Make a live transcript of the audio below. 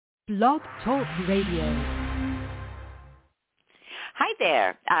Blog Talk Radio. Hi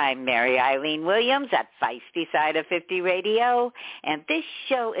there, I'm Mary Eileen Williams at Feisty Side of 50 Radio, and this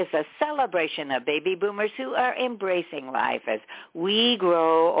show is a celebration of baby boomers who are embracing life as we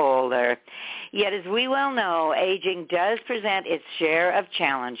grow older. Yet as we well know, aging does present its share of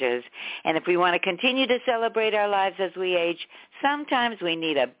challenges, and if we want to continue to celebrate our lives as we age, sometimes we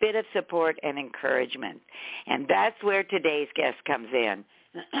need a bit of support and encouragement, and that's where today's guest comes in.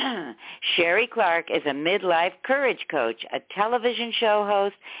 Sheree Clark is a Midlife Courage Coach, a television show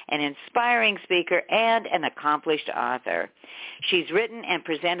host, an inspiring speaker, and an accomplished author. She's written and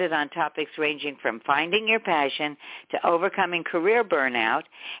presented on topics ranging from finding your passion to overcoming career burnout,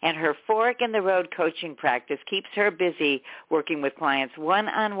 and her fork-in-the-road coaching practice keeps her busy working with clients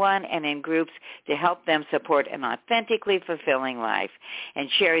one-on-one and in groups to help them support an authentically fulfilling life. And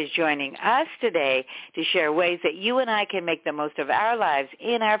Sheree's joining us today to share ways that you and I can make the most of our lives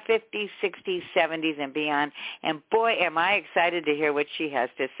in our 50s, 60s, 70s, and beyond. And boy, am I excited to hear what she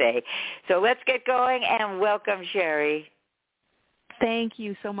has to say. So let's get going and welcome Sheree. Thank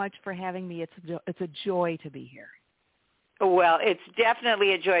you so much for having me. It's a joy to be here. Well, it's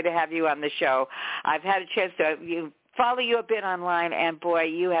definitely a joy to have you on the show. I've had a chance to follow you a bit online, and boy,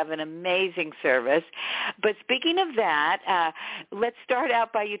 you have an amazing service. But speaking of that, let's start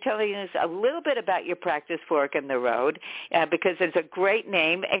out by you telling us a little bit about your practice, Fork in the Road, because it's a great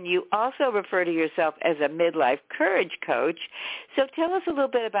name, and you also refer to yourself as a Midlife Courage Coach. So tell us a little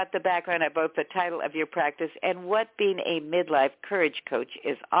bit about the background of both the title of your practice and what being a Midlife Courage Coach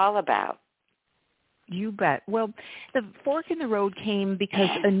is all about. You bet. Well, the fork in the road came because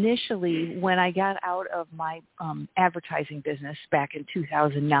initially when I got out of my advertising business back in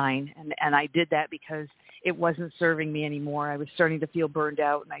 2009, and I did that because it wasn't serving me anymore. I was starting to feel burned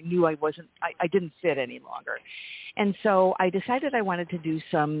out, and I knew I didn't fit any longer. And so I decided I wanted to do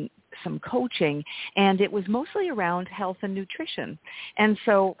some coaching, and it was mostly around health and nutrition. And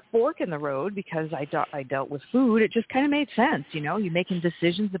so fork in the road, because I dealt with food, it just kind of made sense. You know, you're making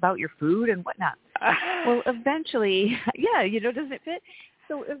decisions about your food and whatnot. Well, eventually, doesn't it fit?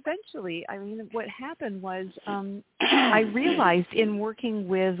 So eventually, I mean, what happened was I realized in working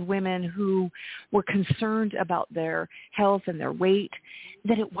with women who were concerned about their health and their weight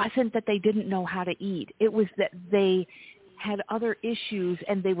that it wasn't that they didn't know how to eat. It was that they had other issues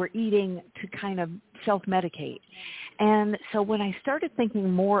and they were eating to kind of self-medicate. And so when I started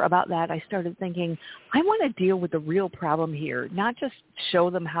thinking more about that, I started thinking, I want to deal with the real problem here, not just show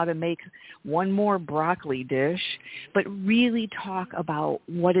them how to make one more broccoli dish, but really talk about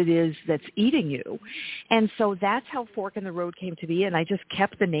what it is that's eating you. And so that's how Fork in the Road came to be, and I just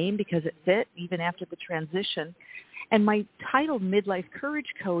kept the name because it fit even after the transition. And my title, Midlife Courage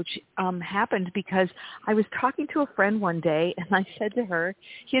Coach, happened because I was talking to a friend one day, and I said to her,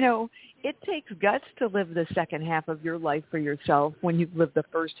 it takes guts to live the second half of your life for yourself when you've lived the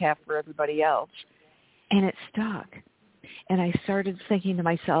first half for everybody else. And it stuck. And I started thinking to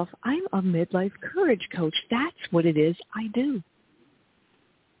myself, I'm a Midlife Courage Coach. That's what it is I do.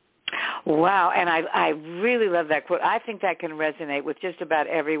 Wow, and I really love that quote. I think that can resonate with just about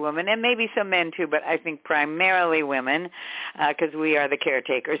every woman, and maybe some men too, but I think primarily women, because we are the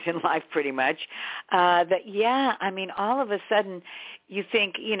caretakers in life pretty much, all of a sudden you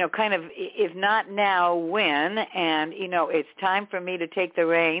think, kind of, if not now, when? And, it's time for me to take the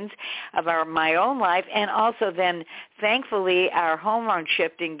reins of my own life. And also then, thankfully, our hormone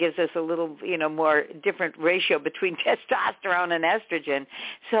shifting gives us a little, more different ratio between testosterone and estrogen.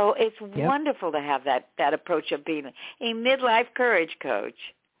 So it's wonderful to have that approach of being a midlife courage coach.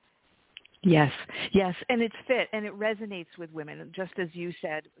 Yes, and it's fit, and it resonates with women. Just as you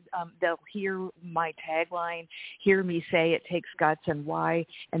said, they'll hear my tagline, hear me say it takes guts and why,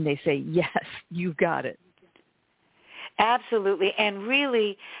 and they say, yes, you got it. Absolutely, and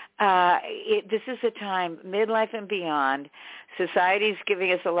really, this is a time, midlife and beyond, society's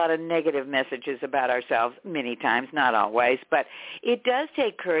giving us a lot of negative messages about ourselves many times, not always, but it does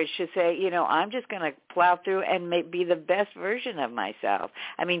take courage to say, I'm just going to plow through and be the best version of myself.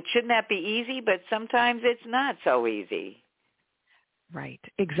 I mean, shouldn't that be easy? But sometimes it's not so easy. Right,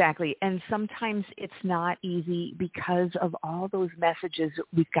 exactly. And sometimes it's not easy because of all those messages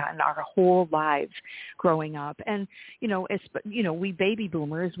we've gotten our whole lives growing up. And, we baby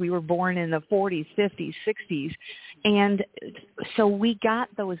boomers, we were born in the 40s, 50s, 60s. And so we got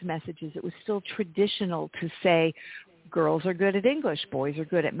those messages. It was still traditional to say, girls are good at English, boys are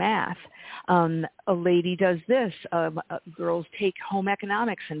good at math. A lady does this. Girls take home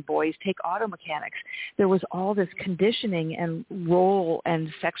economics and boys take auto mechanics. There was all this conditioning and role and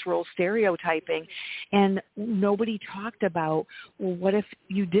sex role stereotyping, and nobody talked about, well, what if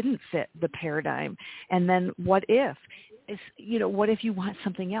you didn't fit the paradigm? And then what if? What if you want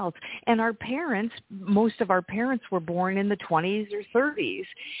something else? And our parents, most of our parents were born in the 20s or 30s.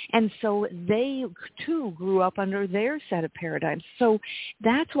 And so they, too, grew up under their set of paradigms. So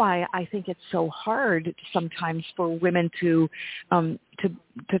that's why I think it's so hard sometimes for women to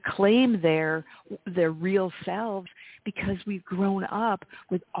claim their real selves, because we've grown up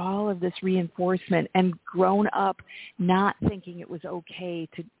with all of this reinforcement and grown up not thinking it was okay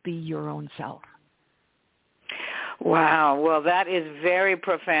to be your own self. Wow. Well, that is very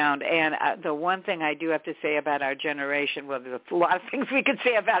profound. And the one thing I do have to say about our generation, well, there's a lot of things we could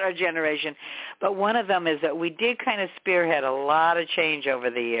say about our generation, but one of them is that we did kind of spearhead a lot of change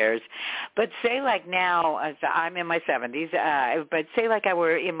over the years. But say like now, I'm in my 70s, but say like I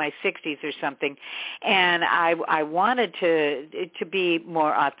were in my 60s or something, and I wanted to be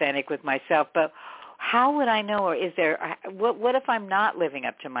more authentic with myself, but how would I know, or is there, what if I'm not living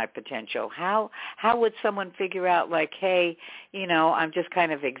up to my potential? How would someone figure out, like, hey, I'm just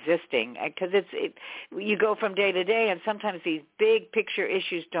kind of existing? Because you go from day to day, and sometimes these big picture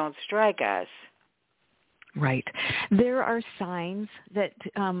issues don't strike us. Right. There are signs that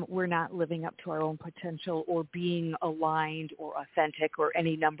we're not living up to our own potential or being aligned or authentic, or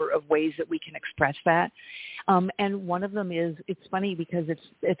any number of ways that we can express that. And one of them is, it's funny because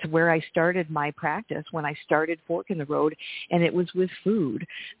it's where I started my practice when I started Fork in the Road, and it was with food.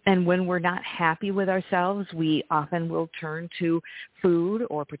 And when we're not happy with ourselves, we often will turn to food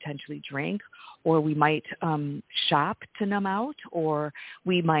or potentially drink, or we might shop to numb out, or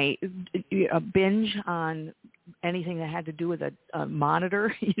we might binge on anything that had to do with a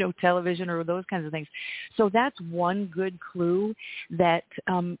monitor, television or those kinds of things. So that's one good clue that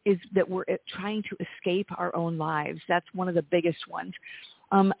is that we're trying to escape our own lives. That's one of the biggest ones.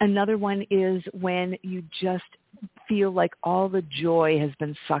 Another one is when you just feel like all the joy has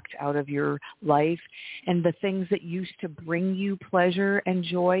been sucked out of your life, and the things that used to bring you pleasure and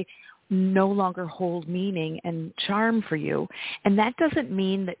joy no longer hold meaning and charm for you. And that doesn't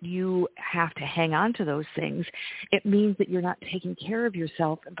mean that you have to hang on to those things. It means that you're not taking care of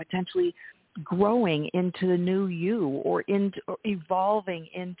yourself and potentially growing into the new you, or evolving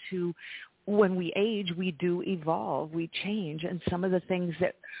into, when we age, we do evolve, we change. And some of the things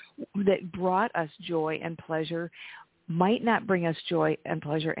that brought us joy and pleasure might not bring us joy and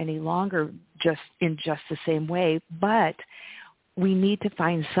pleasure any longer, just the same way, but we need to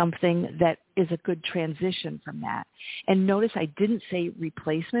find something that is a good transition from that. And notice I didn't say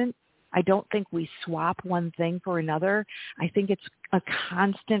replacement. I don't think we swap one thing for another. I think it's a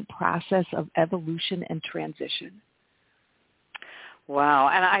constant process of evolution and transition. Wow.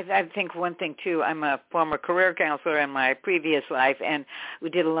 And I think one thing, too, I'm a former career counselor in my previous life, and we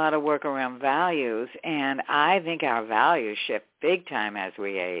did a lot of work around values, and I think our values shift big time as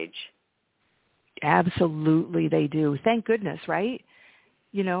we age. Absolutely, they do. Thank goodness, right?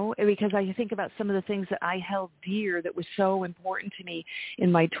 Because I think about some of the things that I held dear that was so important to me in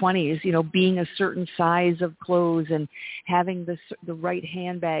my 20s, being a certain size of clothes and having the right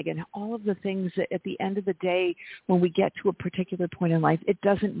handbag and all of the things that at the end of the day, when we get to a particular point in life, it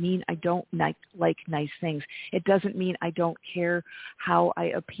doesn't mean I don't like nice things. It doesn't mean I don't care how I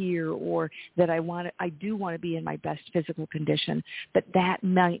appear, or that I do want to be in my best physical condition, but that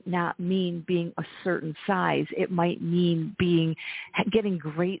might not mean being a certain size. It might mean getting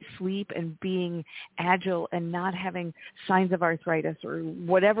great sleep and being agile and not having signs of arthritis or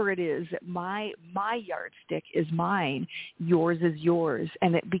whatever it is. My yardstick is mine. Yours is yours.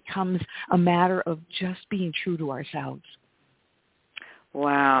 And it becomes a matter of just being true to ourselves.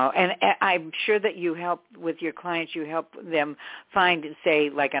 Wow. And I'm sure that you help with your clients, you help them find, say,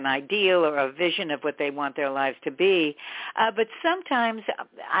 like an ideal or a vision of what they want their lives to be. But sometimes,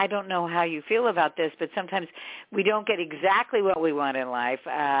 I don't know how you feel about this, but sometimes we don't get exactly what we want in life.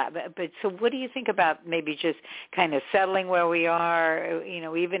 But so what do you think about maybe just kind of settling where we are,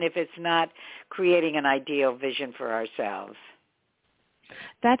 even if it's not creating an ideal vision for ourselves?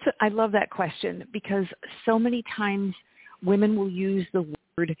 I love that question, because so many times women will use the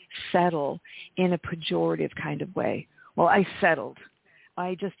word settle in a pejorative kind of way. Well, I settled.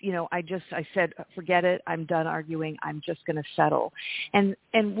 I said, forget it. I'm done arguing. I'm just going to settle. And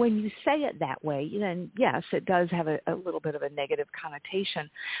when you say it that way, then yes, it does have a little bit of a negative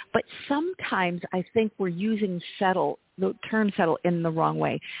connotation. But sometimes I think we're using the term settle in the wrong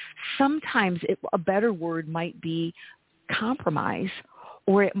way. Sometimes a better word might be compromise,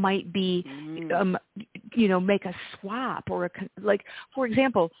 or it might be, make a swap or like, for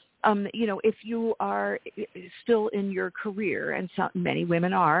example, if you are still in your career, and many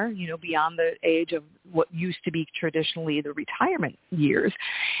women are, beyond the age of what used to be traditionally the retirement years,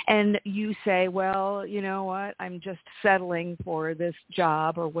 and you say, well, you know what, I'm just settling for this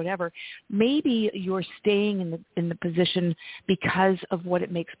job or whatever. Maybe you're staying in the position because of what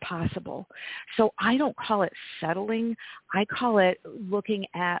it makes possible. So I don't call it settling. I call it looking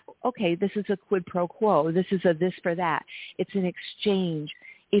at, okay, this is a quid pro quo. This is a this for that. It's an exchange.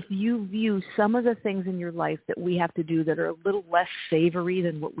 If you view some of the things in your life that we have to do that are a little less savory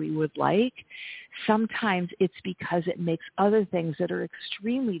than what we would like, sometimes it's because it makes other things that are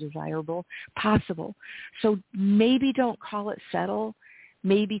extremely desirable possible. So maybe don't call it settle,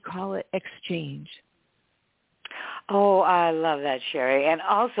 maybe call it exchange. Oh, I love that, Sheree. And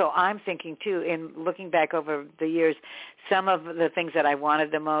also, I'm thinking, too, in looking back over the years, some of the things that I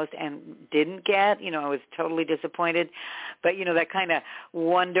wanted the most and didn't get, I was totally disappointed. But, that kind of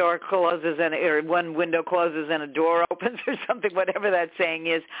one door closes or one window closes and a door opens or something, whatever that saying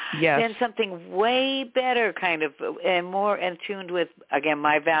is. Yes. Then something way better kind of and more in tune with, again,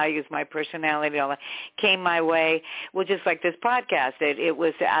 my values, my personality, all that came my way. Well, just like this podcast, it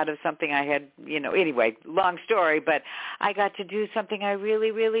was out of something I had, anyway, long story, but I got to do something I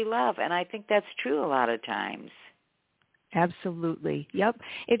really, really love. And I think that's true a lot of times. Absolutely. Yep.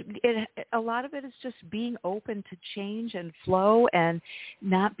 A lot of it is just being open to change and flow and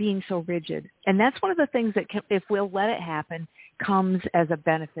not being so rigid. And that's one of the things that, if we'll let it happen, comes as a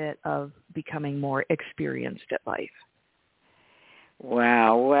benefit of becoming more experienced at life.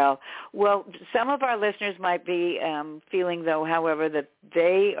 Wow. Well, some of our listeners might be feeling, though, however, that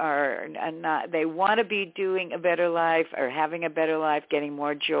they are not. They want to be doing a better life or having a better life, getting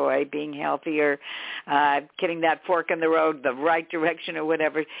more joy, being healthier, getting that fork in the road, the right direction, or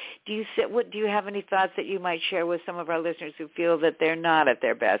whatever. Do you have any thoughts that you might share with some of our listeners who feel that they're not at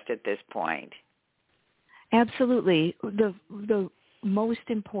their best at this point? Absolutely. The most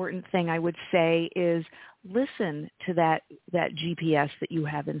important thing I would say is listen to that GPS that you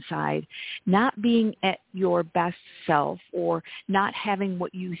have inside. Not being at your best self or not having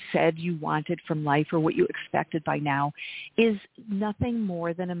what you said you wanted from life or what you expected by now is nothing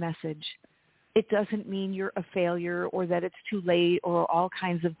more than a message. It doesn't mean you're a failure or that it's too late or all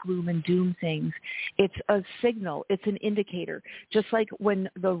kinds of gloom and doom things. It's a signal. It's an indicator. Just like when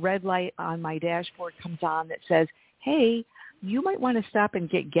the red light on my dashboard comes on that says, hey, you might want to stop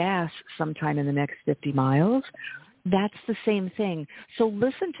and get gas sometime in the next 50 miles. That's the same thing. So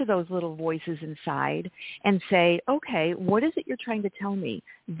listen to those little voices inside and say, okay, what is it you're trying to tell me?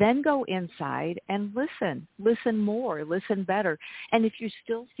 Then go inside and listen. Listen more. Listen better. And if you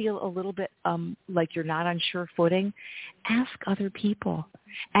still feel a little bit like you're not on sure footing, ask other people.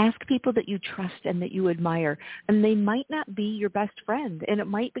 Ask people that you trust and that you admire. And they might not be your best friend, and it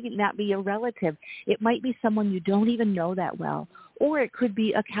might not be a relative. It might be someone you don't even know that well. Or it could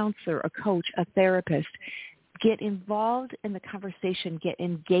be a counselor, a coach, a therapist. Get involved in the conversation. Get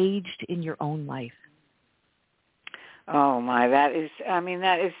engaged in your own life. Oh, my, that is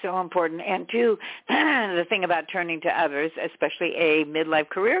so important. And, two, the thing about turning to others, especially a midlife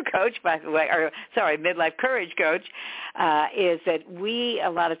career coach, by the way, midlife courage coach, is that we a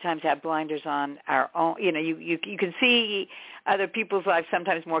lot of times have blinders on our own. You can see other people's lives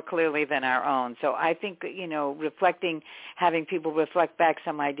sometimes more clearly than our own. So I think, reflecting, having people reflect back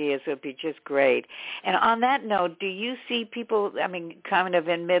some ideas would be just great. And on that note, do you see people, kind of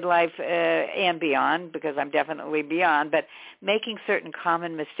in midlife and beyond, because I'm definitely beyond, but making certain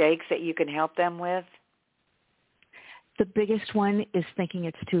common mistakes that you can help them with? The biggest one is thinking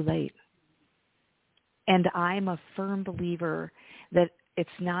it's too late. And I'm a firm believer that it's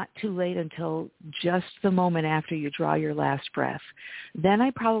not too late until just the moment after you draw your last breath. Then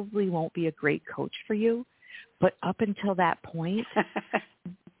I probably won't be a great coach for you. But up until that point,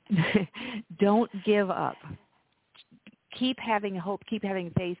 don't give up. Keep having hope, keep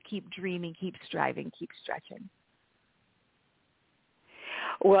having faith, keep dreaming, keep striving, keep stretching.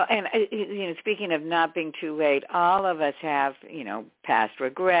 Well, and, speaking of not being too late, all of us have, past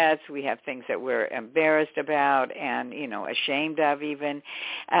regrets. We have things that we're embarrassed about and, ashamed of even.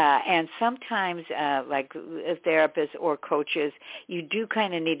 And sometimes, like therapists or coaches, you do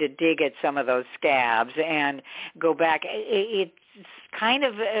kind of need to dig at some of those scabs and go back. It's kind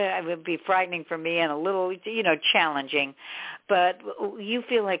of, it would be frightening for me and a little, challenging. But you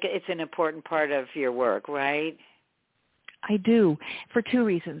feel like it's an important part of your work, right? I do, for two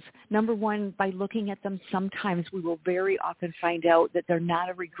reasons. Number one, by looking at them, sometimes we will very often find out that they're not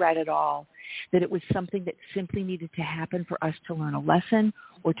a regret at all, that it was something that simply needed to happen for us to learn a lesson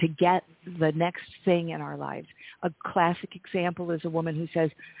or to get the next thing in our lives. A classic example is a woman who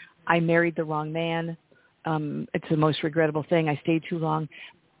says, I married the wrong man. It's the most regrettable thing. I stayed too long,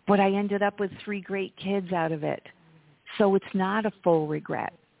 but I ended up with 3 great kids out of it. So it's not a full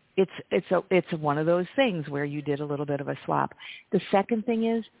regret. It's one of those things where you did a little bit of a swap. The second thing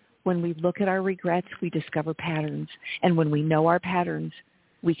is when we look at our regrets, we discover patterns. And when we know our patterns,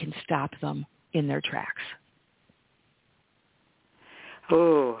 we can stop them in their tracks.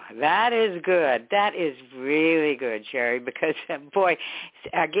 Oh, that is good. That is really good, Sheree, because, boy,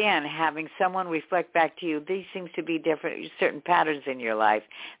 again, having someone reflect back to you, these seems to be different, certain patterns in your life.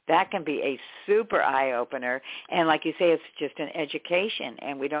 That can be a super eye-opener. And like you say, it's just an education,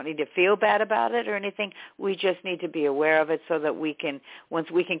 and we don't need to feel bad about it or anything. We just need to be aware of it so that we can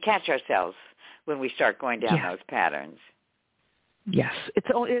catch ourselves when we start going down those patterns. Yes.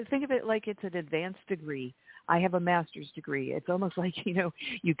 Think of it like it's an advanced degree. I have a master's degree. It's almost like,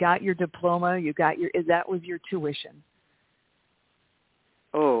 you got your diploma, that was your tuition.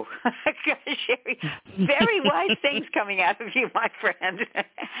 Oh, gosh, Sheree, very wise things coming out of you, my friend.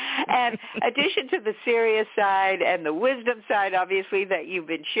 And addition to the serious side and the wisdom side, obviously, that you've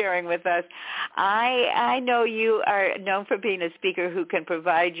been sharing with us, I know you are known for being a speaker who can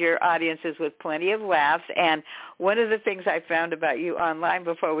provide your audiences with plenty of laughs. And one of the things I found about you online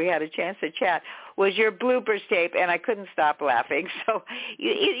before we had a chance to chat was your bloopers tape, and I couldn't stop laughing. So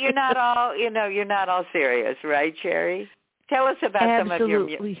you're not all, you're not all serious, right, Sheree? Tell us about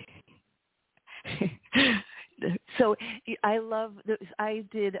Absolutely. Some of your... So I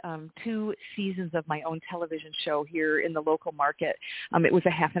did 2 seasons of my own television show here in the local market. It was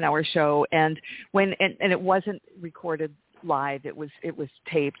a half-an-hour show, and it wasn't recorded live. It was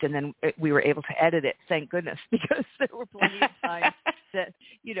taped, and then we were able to edit it. Thank goodness, because there were plenty of times that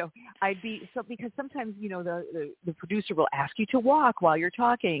because sometimes the producer will ask you to walk while you're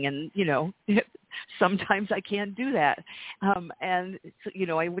talking, and sometimes I can't do that, and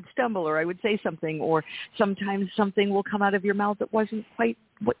so, I would stumble or I would say something, or sometimes something will come out of your mouth that wasn't quite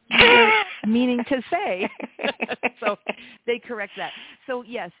what you were meaning to say. So they correct that. So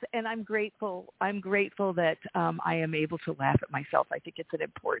yes, and I'm grateful that I am able to laugh at myself. I think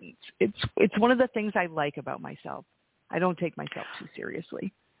it's one of the things I like about myself. I don't take myself too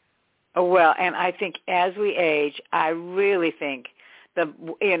seriously. Oh, well, and I think as we age, I really think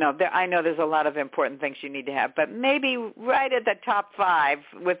I know there's a lot of important things you need to have, but maybe right at the top 5,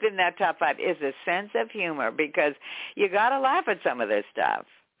 within that top 5 is a sense of humor, because you got to laugh at some of this stuff.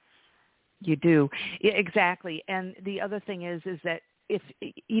 You do. Yeah, exactly. And the other thing is that if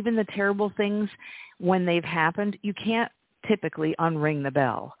even the terrible things, when they've happened, you can't typically unring the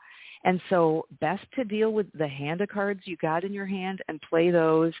bell. And so best to deal with the hand of cards you got in your hand and play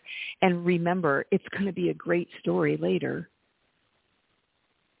those. And remember, it's going to be a great story later.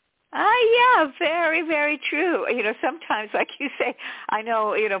 Yeah, very, very true. Sometimes, like you say, I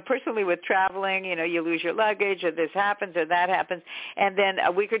know, personally with traveling, you lose your luggage, or this happens or that happens, and then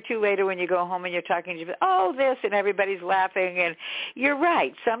a week or 2 later when you go home and you're talking to this, and everybody's laughing, and you're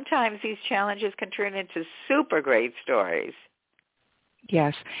right. Sometimes these challenges can turn into super great stories.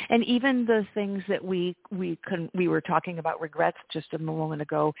 Yes, and even the things that we were talking about regrets just a moment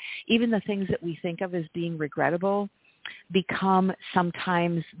ago, even the things that we think of as being regrettable become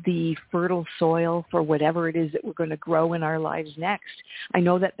sometimes the fertile soil for whatever it is that we're going to grow in our lives next. I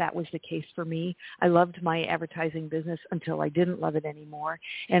know that was the case for me. I loved my advertising business until I didn't love it anymore,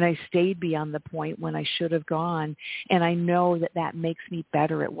 and I stayed beyond the point when I should have gone. And I know that makes me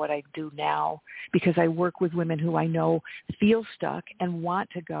better at what I do now, because I work with women who I know feel stuck and want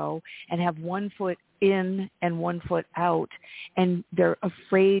to go and have one foot in and one foot out, and they're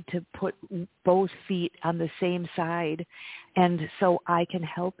afraid to put both feet on the same side. And so I can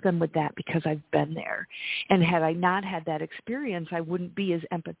help them with that because I've been there. And had I not had that experience, I wouldn't be as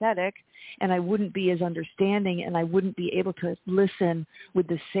empathetic, and I wouldn't be as understanding, and I wouldn't be able to listen with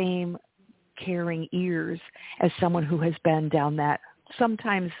the same caring ears as someone who has been down that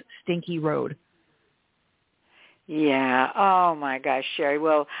sometimes stinky road. Yeah. Oh, my gosh, Sheree.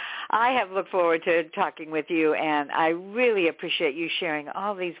 Well, I have looked forward to talking with you, and I really appreciate you sharing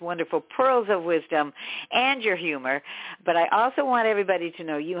all these wonderful pearls of wisdom and your humor. But I also want everybody to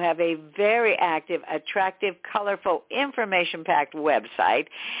know you have a very active, attractive, colorful, information-packed website,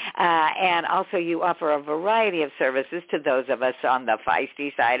 and also you offer a variety of services to those of us on the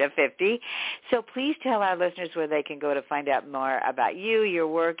feisty side of 50. So please tell our listeners where they can go to find out more about you, your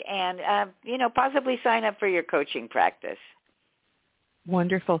work, and, possibly sign up for your coaching practice.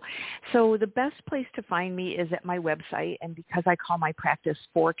 Wonderful. So the best place to find me is at my website, and because I call my practice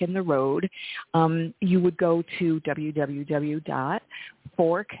Fork in the Road, you would go to www.fork,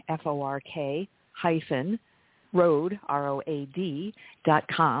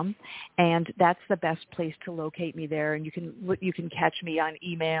 road.com, and that's the best place to locate me there. And you can catch me on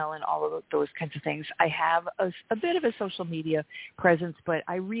email and all of those kinds of things. I have a bit of a social media presence, but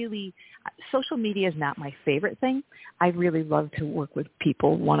social media is not my favorite thing. I really love to work with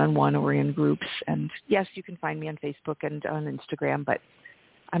people one-on-one or in groups. And yes, you can find me on Facebook and on Instagram, but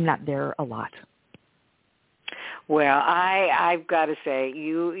I'm not there a lot. Well, I've got to say,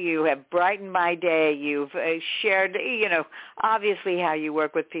 you have brightened my day. You've shared, obviously how you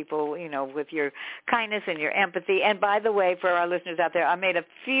work with people, with your kindness and your empathy. And by the way, for our listeners out there, I made a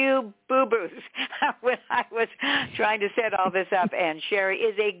few boo-boos when I was trying to set all this up. And Sheree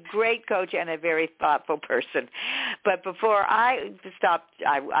is a great coach and a very thoughtful person. But before I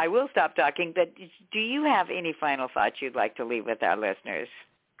will stop talking, but do you have any final thoughts you'd like to leave with our listeners?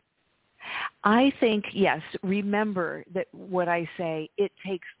 I think, yes, remember that what I say, it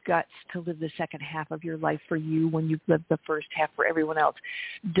takes guts to live the second half of your life for you when you've lived the first half for everyone else.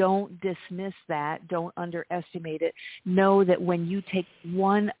 Don't dismiss that. Don't underestimate it. Know that when you take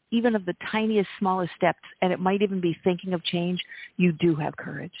one, even of the tiniest, smallest steps, and it might even be thinking of change, you do have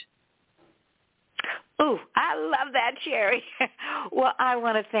courage. Oh, I love that, Sheree. Well, I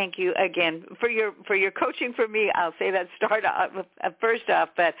want to thank you again for your coaching for me. I'll say that first off,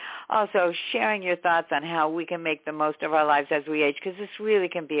 but also sharing your thoughts on how we can make the most of our lives as we age, because this really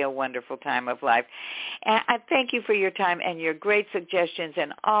can be a wonderful time of life. And I thank you for your time and your great suggestions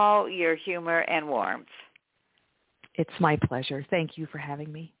and all your humor and warmth. It's my pleasure. Thank you for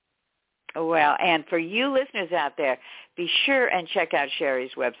having me. Well, and for you listeners out there, be sure and check out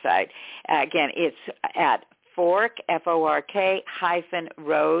Sheree's website. Again, it's at Fork,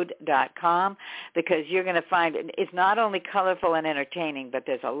 FORK-road.com, because you're going to find it's not only colorful and entertaining, but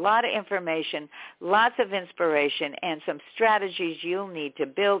there's a lot of information, lots of inspiration, and some strategies you'll need to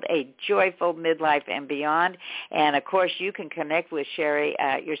build a joyful midlife and beyond. And, of course, you can connect with Sheree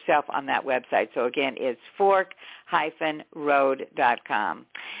yourself on that website. So, again, it's fork-road.com.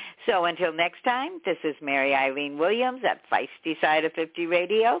 So until next time, this is Mary Eileen Williams at Feisty Side of 50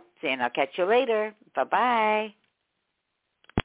 Radio, and I'll catch you later. Bye-bye.